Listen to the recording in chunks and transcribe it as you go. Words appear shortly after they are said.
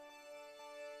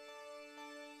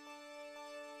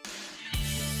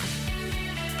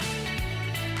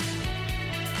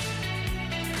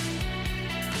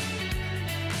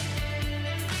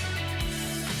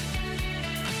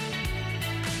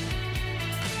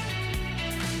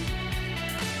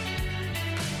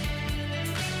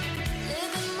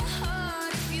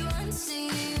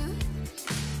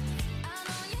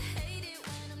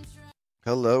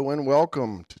Hello and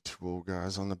welcome to Two Old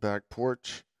Guys on the Back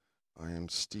Porch. I am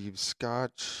Steve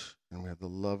Scotch, and we have the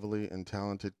lovely and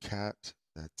talented Cat,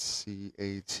 that's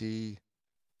C-A-T,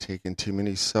 taking too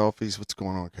many selfies. What's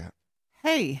going on, Cat?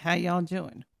 Hey, how y'all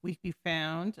doing? We can be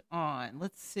found on,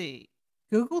 let's see.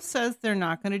 Google says they're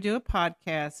not going to do a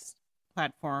podcast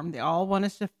platform. They all want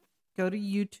us to go to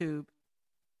YouTube.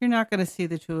 You're not going to see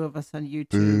the two of us on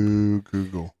YouTube, Boo,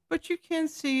 Google. but you can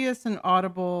see us on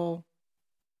Audible,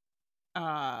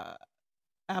 uh,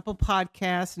 Apple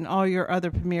Podcasts, and all your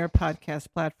other premier podcast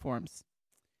platforms.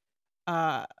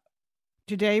 Uh,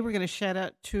 Today, we're going to shout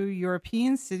out two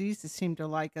European cities that seem to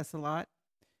like us a lot.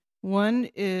 One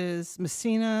is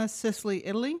Messina, Sicily,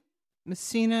 Italy.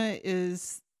 Messina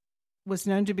was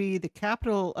known to be the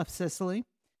capital of Sicily.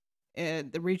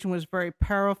 And the region was very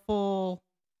powerful,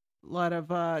 a lot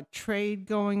of trade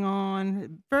going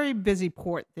on, very busy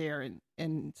port there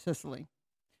in Sicily.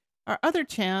 Our other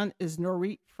town is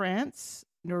Norit, France.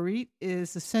 Norit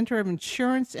is the center of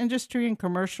insurance industry and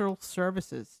commercial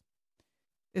services.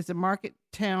 It's a market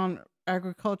town,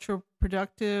 agricultural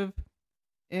productive,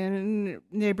 in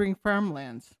neighboring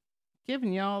farmlands.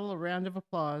 Giving y'all a round of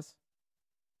applause.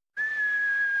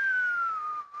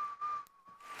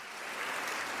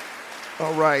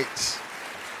 All right.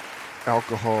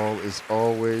 Alcohol is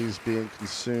always being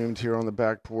consumed here on the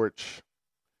back porch.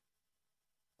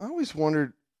 I always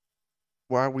wondered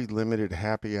why we limited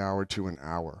happy hour to an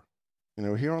hour.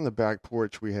 Here on the back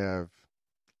porch, we have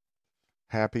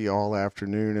happy all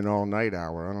afternoon and all night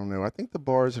hour. I don't know. I think the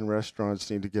bars and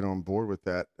restaurants need to get on board with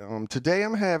that. Today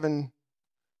I'm having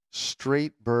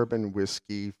straight bourbon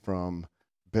whiskey from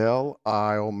Belle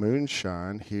Isle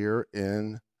Moonshine here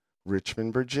in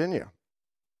Richmond, Virginia.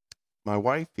 My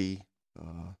wifey,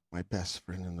 my best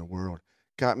friend in the world,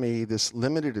 got me this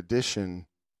limited edition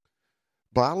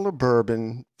bottle of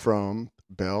bourbon from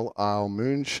Belle Isle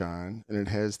Moonshine, and it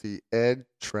has the Ed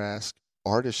Trask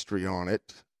artistry on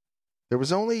it. There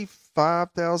was only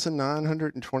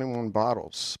 5,921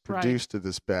 bottles produced of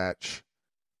this batch,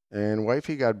 and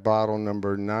wifey got bottle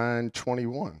number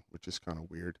 921, which is kind of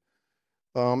weird.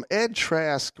 Ed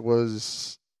Trask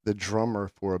was the drummer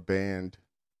for a band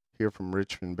here from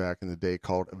Richmond back in the day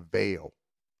called Avail.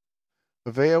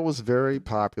 Avail was very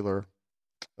popular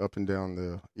up and down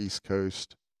the East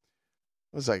Coast.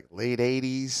 It was like late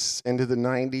 80s, into the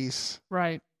 90s.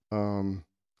 Right.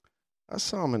 I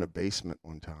saw them in a basement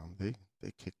one time. They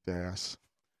kicked ass.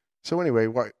 So anyway,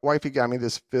 wifey got me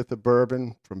this fifth of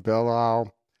bourbon from Belle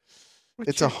Isle.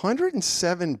 It's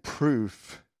 107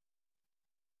 proof,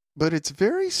 but it's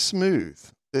very smooth.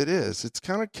 It is. It's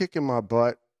kind of kicking my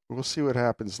butt. We'll see what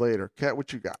happens later. Kat,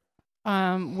 what you got?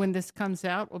 When this comes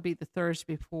out, will be the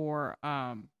Thursday before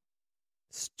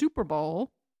Super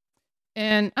Bowl.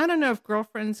 And I don't know if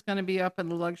Girlfriend's going to be up in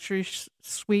the luxury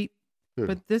suite,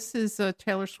 but this is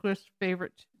Taylor Swift's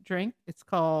favorite drink. It's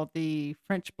called the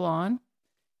French Blonde.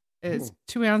 It's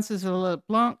 2 ounces of Le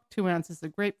Blanc, 2 ounces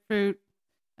of grapefruit,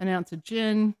 an ounce of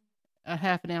gin, a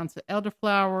half an ounce of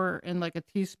elderflower, and like a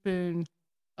teaspoon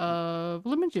of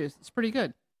lemon juice. It's pretty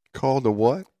good. Called a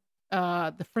what?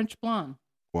 The French Blonde.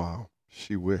 Wow,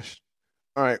 she wished.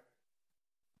 All right.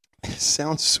 It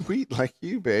sounds sweet like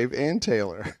you, babe, and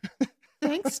Taylor.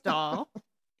 Thanks, doll.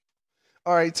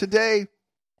 All right, today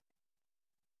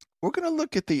we're going to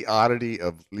look at the oddity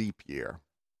of leap year.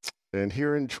 And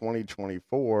here in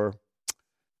 2024,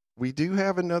 we do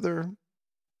have another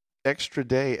extra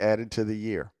day added to the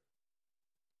year.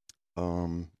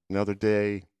 Another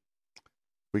day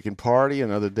we can party,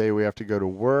 another day we have to go to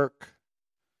work.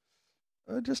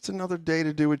 Just another day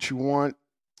to do what you want.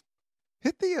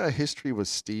 Hit the History with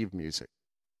Steve music.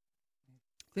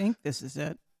 I think this is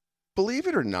it. Believe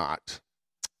it or not,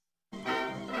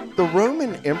 the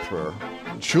Roman Emperor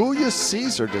Julius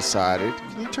Caesar decided,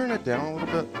 can you turn it down a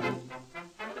little bit?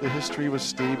 The History with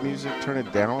Steve music, turn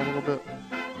it down a little bit.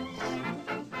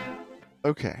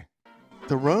 Okay.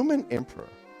 The Roman Emperor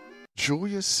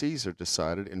Julius Caesar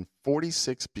decided in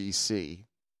 46 BC,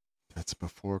 that's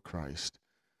before Christ,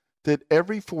 that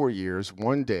every 4 years,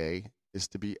 one day is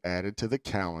to be added to the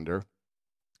calendar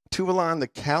to align the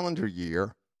calendar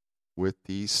year with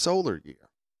the solar year.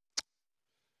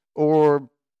 Or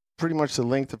pretty much the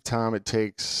length of time it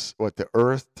takes the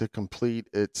Earth to complete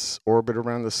its orbit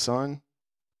around the sun,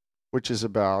 which is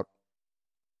about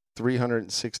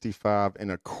 365 and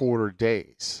a quarter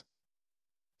days.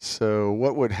 So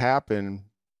what would happen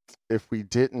if we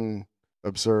didn't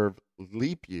observe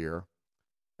leap year?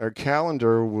 Our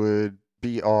calendar would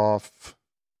be off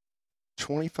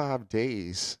 25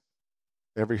 days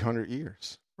every 100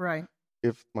 years. Right.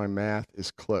 If my math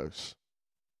is close.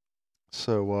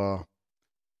 So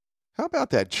How about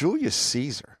that? Julius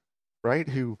Caesar, right?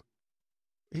 He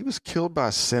was killed by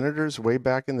senators way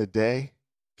back in the day,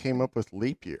 came up with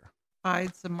leap year.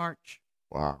 Ides of March.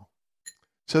 Wow.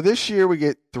 So this year we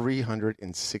get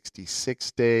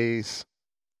 366 days.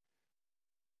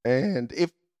 And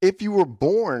if you were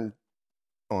born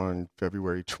on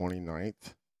February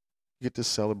 29th, you get to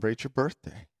celebrate your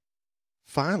birthday.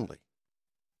 Finally.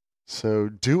 So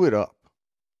do it up.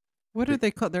 What are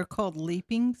they called? They're called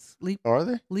leapings. Are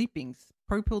they? Leapings.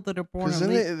 People that are born Because on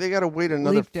then they got to wait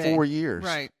another leap day. 4 years.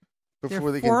 Right.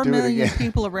 Before there they are can do 4 it million again.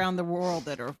 people around the world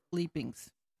that are leapings.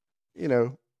 You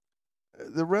know,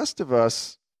 the rest of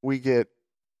us, we get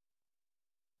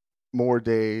more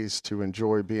days to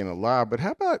enjoy being alive. But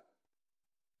how about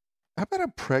a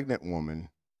pregnant woman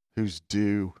who's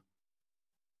due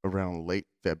around late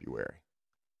February?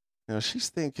 Now she's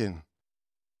thinking,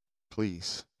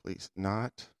 please,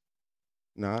 not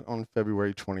on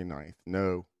February 29th.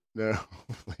 No,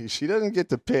 please. She doesn't get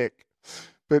to pick.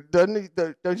 But don't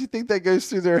you think that goes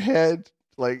through their head?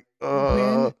 Like,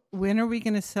 when are we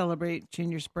going to celebrate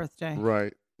Junior's birthday?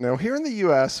 Right. Now, here in the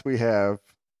U.S., we have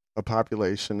a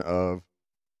population of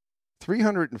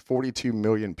 342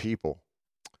 million people,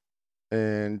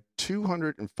 and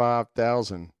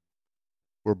 205,000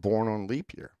 were born on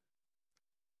leap year.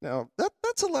 Now,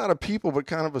 that's a lot of people, but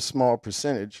kind of a small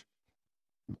percentage.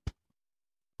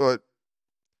 But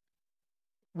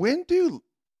when do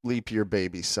leap year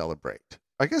babies celebrate?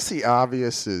 I guess the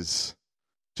obvious is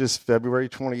just February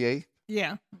 28th.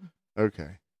 Yeah.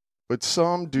 Okay. But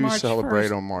some do March celebrate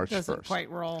 1st on March 1st. Doesn't quite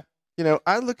roll. You know,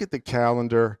 I look at the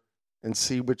calendar and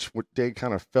see which day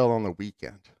kind of fell on the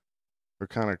weekend. We're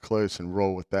kind of close and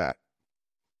roll with that.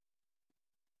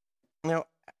 Now,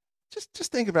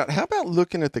 just think about, how about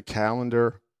looking at the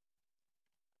calendar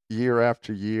year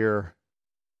after year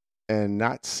and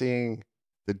not seeing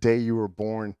the day you were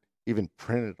born even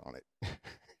printed on it?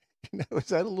 You know, is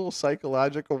that a little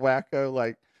psychological wacko?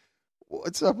 Like,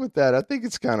 what's up with that? I think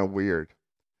it's kind of weird.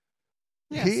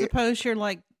 Yeah, suppose you're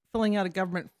like filling out a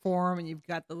government form and you've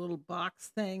got the little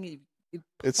box thing.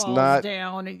 It falls not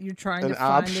down and you're trying an to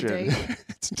find option. the date.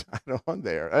 It's not on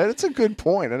there. It's a good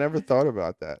point. I never thought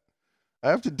about that. I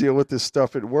have to deal with this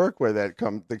stuff at work where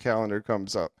the calendar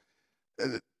comes up.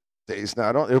 The day's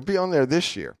not on. It'll be on there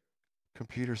this year.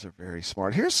 Computers are very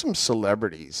smart. Here's some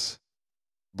celebrities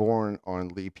born on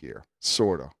leap year,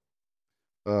 sort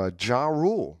of. Ja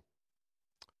Rule.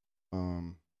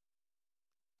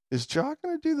 Is Ja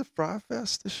going to do the Fry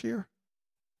Fest this year?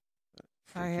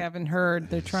 I haven't heard.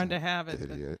 They're trying to have it.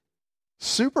 Idiot.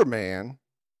 Superman,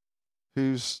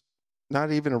 who's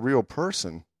not even a real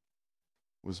person,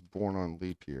 was born on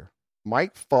leap year.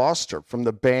 Mike Foster from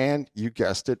the band, you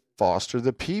guessed it, Foster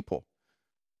the People.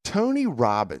 Tony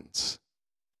Robbins.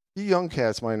 You young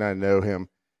cats might not know him.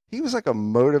 He was like a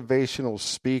motivational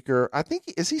speaker. I think,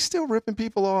 is he still ripping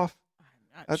people off?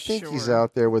 I think he's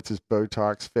out there with his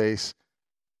Botox face.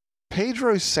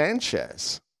 Pedro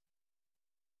Sanchez.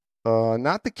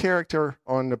 Not the character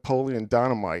on Napoleon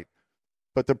Dynamite,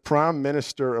 but the Prime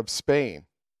Minister of Spain.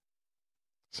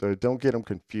 So don't get them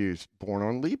confused. Born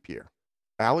on leap year.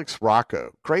 Alex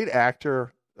Rocco, great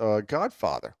actor,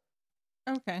 Godfather.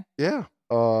 Okay. Yeah.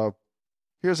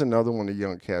 Here's another one the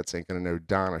young cats ain't going to know,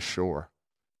 Donna Shore.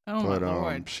 Oh, my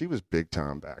Lord. She was big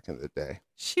time back in the day.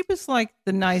 She was like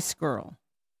the nice girl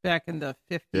back in the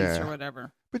 50s or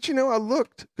whatever. But, you know, I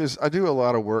looked, because I do a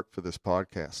lot of work for this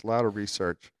podcast, a lot of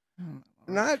research.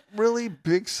 Not really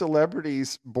big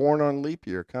celebrities born on leap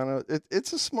year.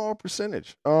 It's a small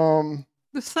percentage. The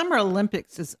Summer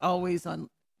Olympics is always on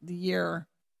the year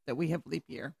that we have leap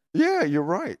year. Yeah, you're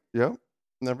right. Yep.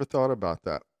 Never thought about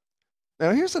that.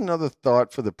 Now, here's another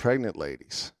thought for the pregnant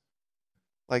ladies.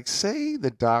 Like, say the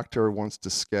doctor wants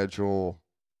to schedule,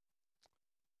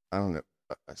 I don't know,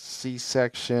 a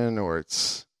C-section, or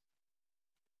it's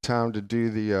time to do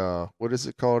the, what is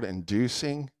it called,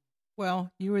 inducing?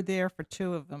 Well, you were there for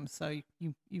 2 of them, so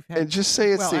you've had. And just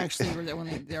say it's actually, you were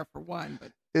only there for 1,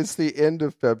 but it's the end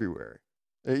of February.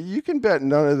 You can bet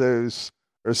none of those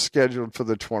are scheduled for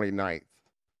the 29th.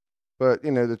 But,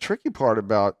 you know, the tricky part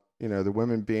about, you know, the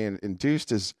women being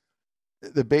induced is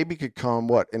the baby could come,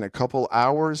 in a couple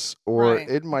hours, or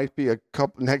it might be a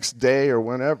couple next day or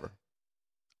whenever.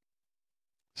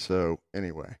 So,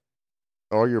 anyway,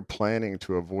 all your planning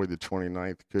to avoid the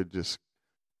 29th could just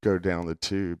go down the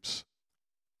tubes.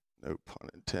 No pun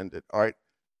intended. All right.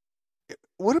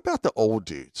 What about the old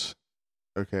dudes?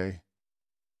 Okay.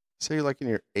 Say you're like in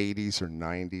your 80s or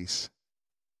 90s.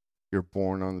 You're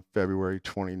born on February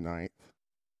 29th.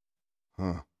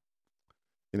 Huh.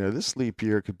 You know, this leap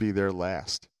year could be their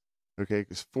last. Okay,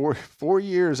 because 4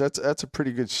 years, that's a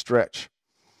pretty good stretch.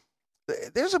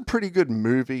 There's a pretty good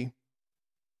movie.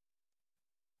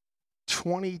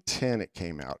 2010 it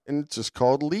came out, and it's just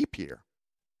called Leap Year.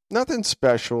 Nothing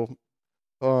special.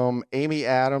 Amy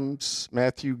Adams,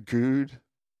 Matthew Good,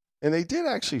 and they did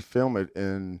actually film it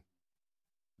in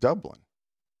Dublin.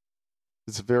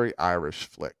 It's a very Irish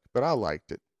flick, but I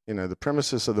liked it. You know, the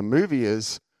premises of the movie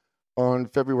is on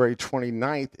February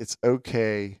 29th, it's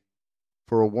okay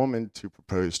for a woman to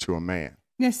propose to a man.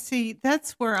 Now, see,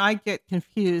 that's where I get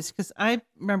confused because I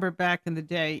remember back in the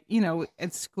day,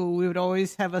 at school, we would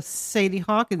always have a Sadie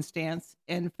Hawkins dance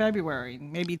in February,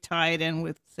 maybe tie it in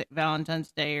with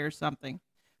Valentine's Day or something.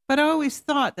 But I always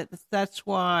thought that that's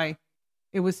why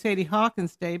it was Sadie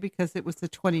Hawkins Day, because it was the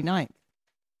 29th.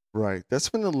 Right.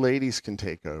 That's when the ladies can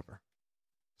take over.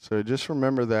 So just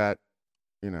remember that,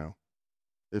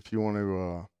 if you want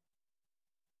to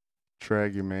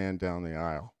drag your man down the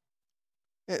aisle.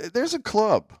 There's a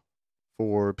club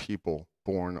for people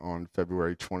born on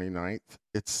February 29th.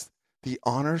 It's the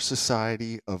Honor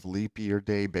Society of Leap Year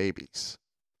Day Babies.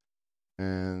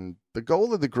 And the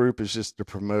goal of the group is just to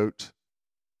promote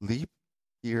Leap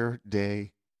Year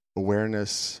Day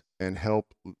awareness and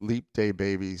help Leap Day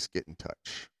babies get in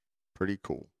touch. Pretty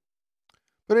cool.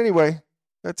 But anyway,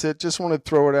 that's it. Just want to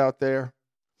throw it out there.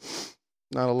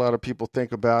 Not a lot of people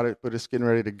think about it, but it's getting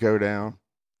ready to go down.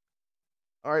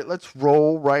 All right, let's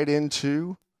roll right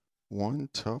into One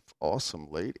Tough, Awesome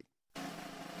Lady.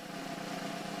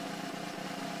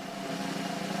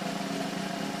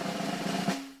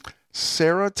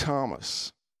 Sarah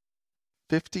Thomas,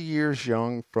 50 years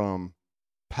young, from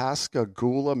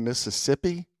Pascagoula,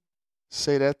 Mississippi.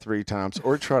 Say that 3 times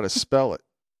or try to spell it.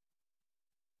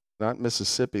 Not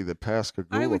Mississippi, the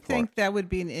Pascagoula I would part. think that would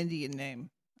be an Indian name.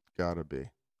 Gotta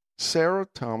be. Sarah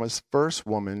Thomas, first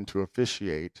woman to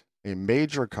officiate a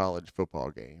major college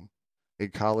football game, a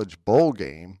college bowl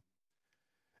game,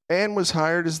 and was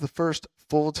hired as the first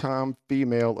full-time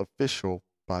female official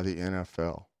by the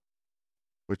NFL,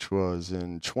 which was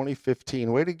in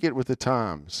 2015. Way to get with the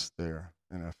times there,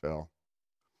 NFL.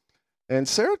 And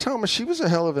Sarah Thomas, she was a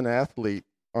hell of an athlete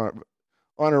on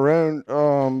her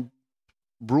own.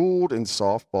 Ruled in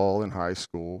softball in high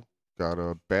school, got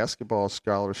a basketball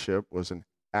scholarship, was an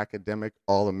academic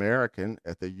All-American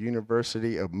at the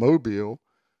University of Mobile.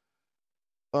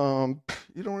 You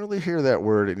don't really hear that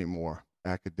word anymore,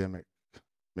 academic,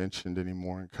 mentioned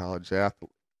anymore in college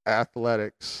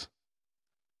athletics.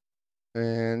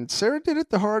 And Sarah did it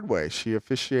the hard way. She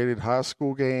officiated high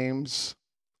school games,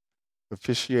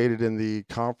 officiated in the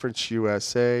Conference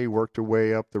USA, worked her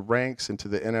way up the ranks into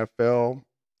the NFL.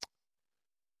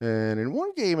 And in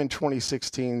one game in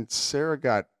 2016, Sarah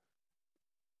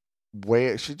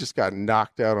she just got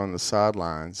knocked out on the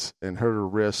sidelines and hurt her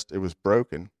wrist. It was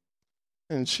broken.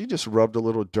 And she just rubbed a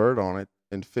little dirt on it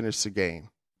and finished the game.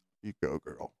 You go,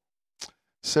 girl.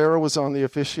 Sarah was on the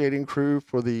officiating crew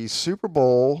for the Super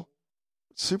Bowl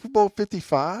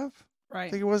 55, Right. I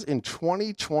think it was, in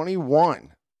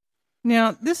 2021.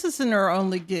 Now, this isn't her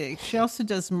only gig. She also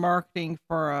does marketing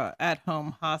for a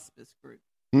at-home hospice group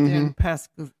in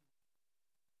Pascagoula,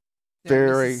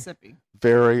 Mississippi.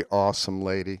 Very awesome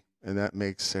lady. And that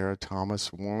makes Sarah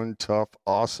Thomas one tough,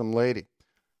 awesome lady.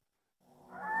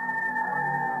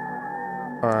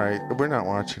 All right. We're not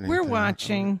watching anything. We're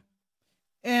watching.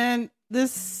 And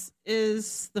this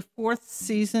is the 4th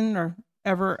season or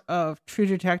ever of True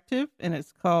Detective. And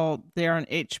it's called, they're on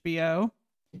HBO.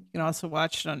 You can also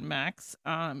watch it on Max.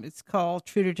 It's called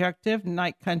True Detective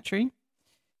Night Country.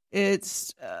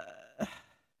 It's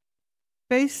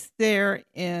based there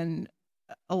in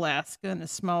Alaska, in a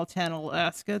small town,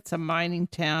 Alaska. It's a mining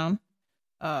town.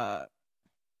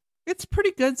 It's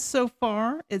pretty good so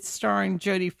far. It's starring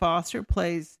Jodie Foster,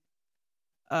 plays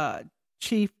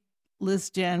Chief Liz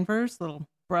Danvers, little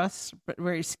brusque but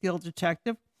very skilled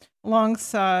detective,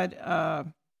 alongside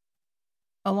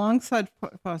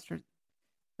Foster.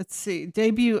 Let's see,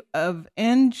 debut of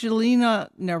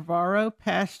Angelina Navarro,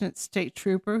 passionate state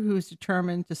trooper who's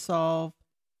determined to solve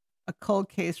a cold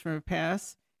case from her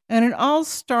past. And it all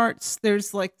starts,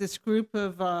 there's like this group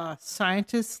of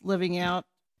scientists living out,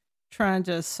 trying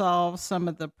to solve some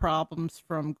of the problems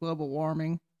from global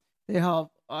warming. They have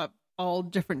all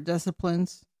different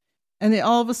disciplines. And they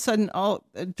all of a sudden,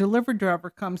 a delivery driver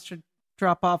comes to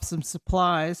drop off some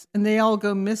supplies, and they all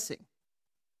go missing.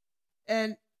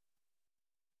 And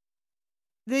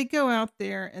they go out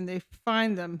there and they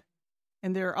find them,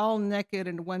 and they're all naked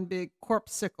in one big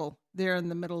corpsicle there in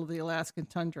the middle of the Alaskan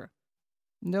tundra.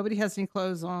 Nobody has any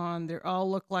clothes on. They all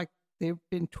look like they've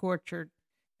been tortured.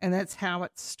 And that's how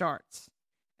it starts.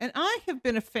 And I have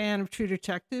been a fan of True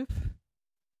Detective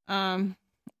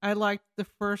I liked the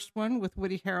first one with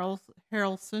Woody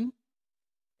Harrelson,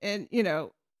 and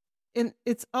and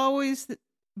it's always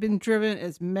been driven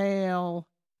as male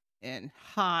and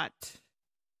hot,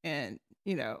 and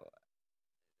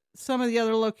some of the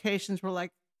other locations were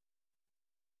like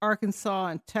Arkansas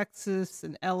and Texas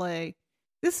and LA.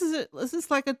 This is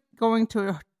like going to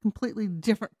a completely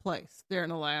different place there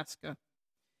in Alaska.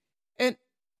 And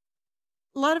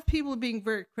a lot of people are being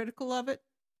very critical of it,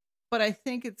 but I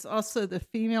think it's also the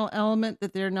female element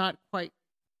that they're not quite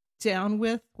down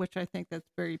with, which I think that's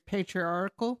very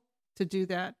patriarchal to do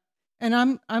that. And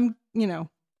I'm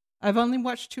I've only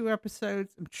watched 2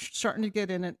 episodes. I'm starting to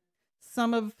get in it.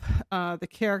 Some of the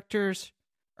characters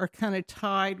are kind of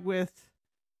tied with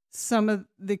some of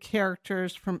the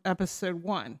characters from episode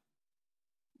 1.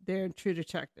 They're in True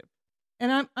Detective,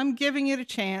 and I'm giving it a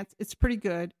chance. It's pretty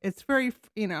good. It's very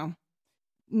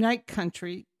night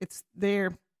country. It's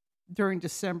there during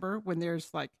December when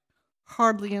there's like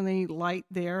hardly any light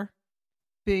there,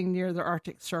 being near the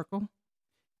Arctic Circle.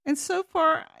 And so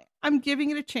far, I'm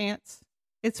giving it a chance.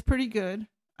 It's pretty good.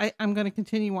 I'm going to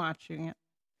continue watching it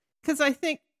because I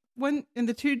think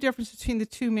the two difference between the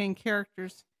two main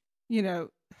characters,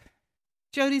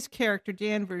 Jodie's character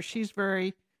Danvers, she's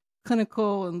very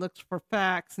clinical and looks for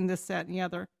facts and this, that, and the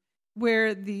other.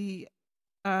 Where the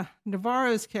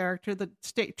Navarro's character, the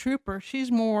state trooper,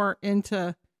 she's more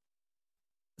into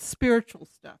spiritual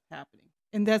stuff happening,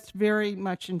 and that's very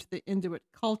much into the Inuit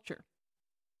culture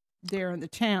there in the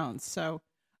town. So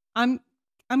I'm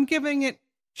giving it,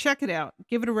 check it out,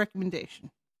 give it a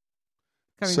recommendation.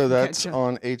 So that's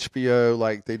on HBO,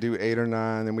 like they do 8 or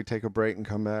 9, then we take a break and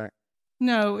come back.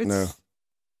 No, it's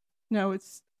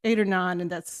 8 or 9, and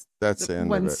that's the end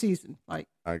one of it. season. Like,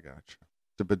 I got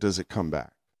you. But does it come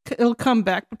back? It'll come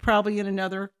back, but probably in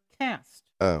another cast.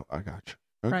 Oh, I got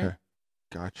you. Okay, right?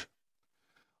 Gotcha.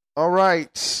 All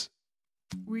right.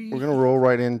 We're going to roll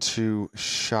right into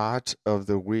Shot of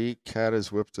the Week. Kat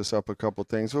has whipped us up a couple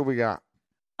things. What we got?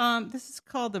 This is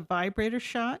called the Vibrator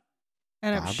Shot,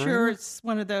 and I'm sure it's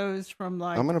one of those from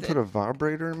like... I'm going to put a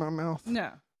vibrator in my mouth? No.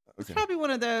 Okay. It's probably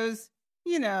one of those,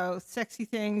 sexy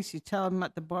things you tell them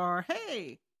at the bar,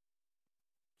 hey,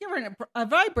 give her a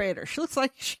vibrator. She looks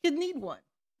like she could need one.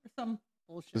 Or some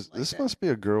bullshit This must be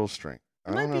a girl's drink.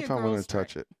 I don't know if I'm going to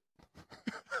touch it.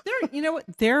 You know what?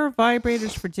 There are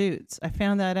vibrators for dudes. I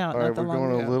found that out. All right, we're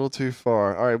going a little too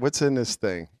far. All right, what's in this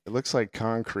thing? It looks like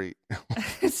concrete.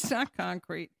 It's not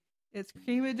concrete. It's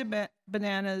cream of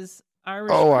bananas,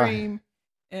 Irish cream,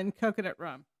 and coconut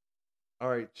rum. All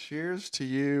right, cheers to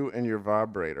you and your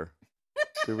vibrator.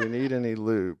 Do we need any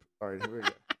lube? All right, here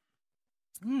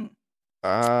we go.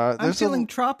 I'm feeling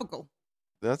tropical.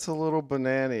 That's a little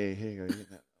banana-y. Here you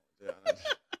go.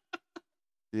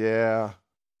 Yeah.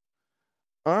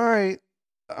 All right.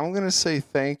 I'm going to say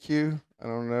thank you. I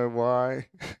don't know why.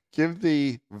 Give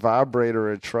the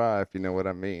vibrator a try, if you know what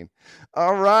I mean.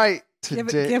 All right.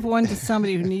 Give one to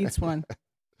somebody who needs one.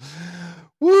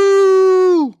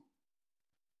 Woo!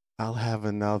 I'll have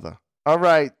another. All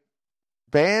right.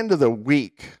 Band of the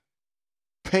Week.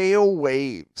 Pale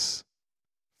Waves.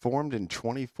 Formed in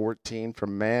 2014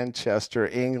 from Manchester,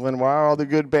 England. Why are all the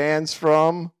good bands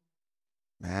from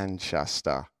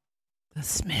Manchester? The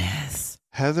Smiths.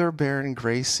 Heather Baron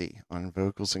Gracie on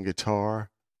vocals and guitar.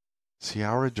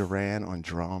 Ciara Duran on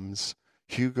drums.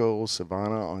 Hugo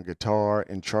Savannah on guitar.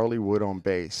 And Charlie Wood on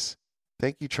bass.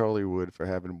 Thank you, Charlie Wood, for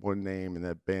having one name in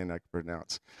that band I can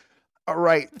pronounce. All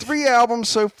right. 3 albums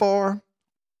so far.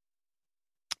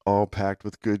 All packed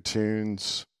with good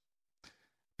tunes.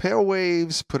 Pale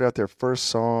Waves put out their first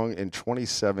song in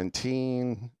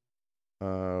 2017.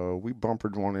 We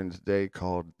bumpered one in today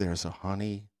called There's a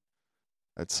Honey.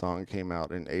 That song came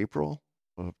out in April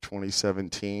of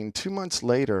 2017. 2 months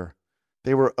later,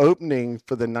 they were opening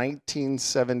for the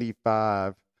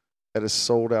 1975 at a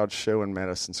sold-out show in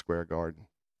Madison Square Garden.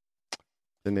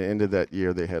 In the end of that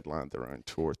year, they headlined their own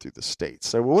tour through the States.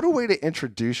 So what a way to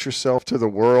introduce yourself to the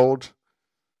world.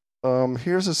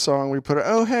 Here's a song we put out.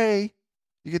 Oh, hey,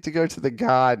 you get to go to the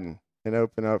Garden and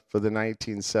open up for the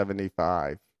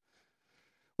 1975.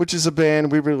 Which is a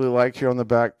band we really like here on the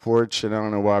back porch, and I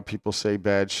don't know why people say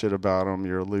bad shit about them.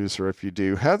 You're a loser if you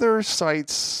do. Heather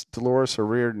cites Dolores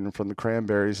O'Riordan from the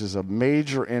Cranberries as a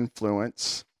major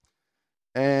influence,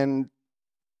 and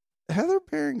Heather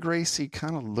Baron Gracie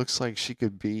kind of looks like she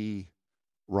could be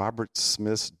Robert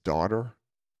Smith's daughter.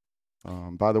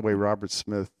 By the way, Robert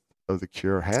Smith of The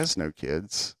Cure has no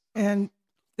kids. And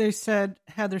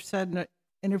Heather said in an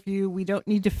interview, we don't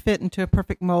need to fit into a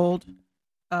perfect mold.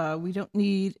 We don't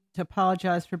need to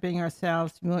apologize for being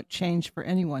ourselves. We won't change for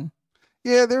anyone.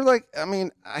 Yeah, they're like, I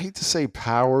mean, I hate to say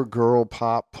power girl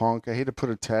pop punk. I hate to put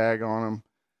a tag on them.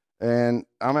 And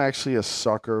I'm actually a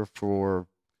sucker for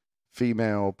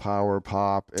female power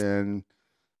pop. And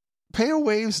Pale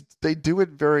Waves, they do it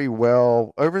very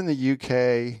well. Over in the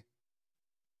UK,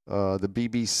 the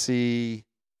BBC,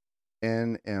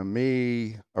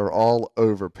 NME are all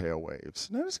over Pale Waves.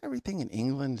 Notice everything in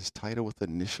England is titled with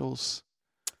initials.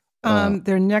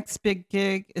 Their next big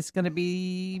gig is going to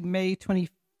be May 25th,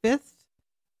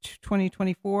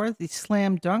 2024, the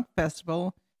Slam Dunk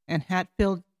Festival in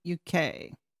Hatfield,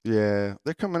 UK. Yeah,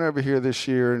 they're coming over here this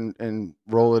year and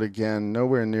roll it again.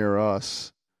 Nowhere near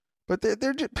us, but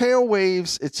they're just Pale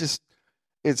Waves.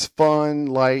 It's fun,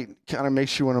 light, kind of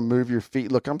makes you want to move your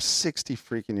feet. Look, I'm 60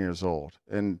 freaking years old,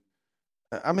 and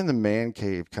I'm in the man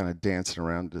cave, kind of dancing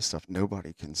around to this stuff.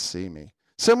 Nobody can see me.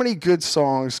 So many good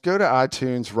songs. Go to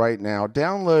iTunes right now.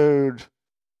 Download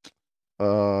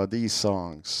these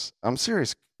songs. I'm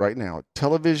serious right now.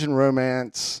 Television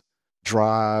Romance,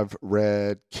 Drive,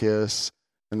 Red, Kiss,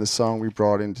 and the song we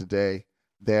brought in today,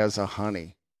 There's a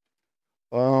Honey.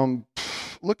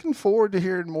 Looking forward to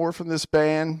hearing more from this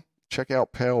band. Check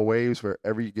out Pale Waves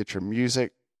wherever you get your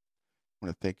music. I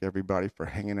want to thank everybody for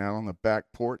hanging out on the back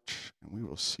porch, and we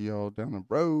will see y'all down the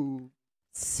road.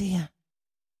 See ya.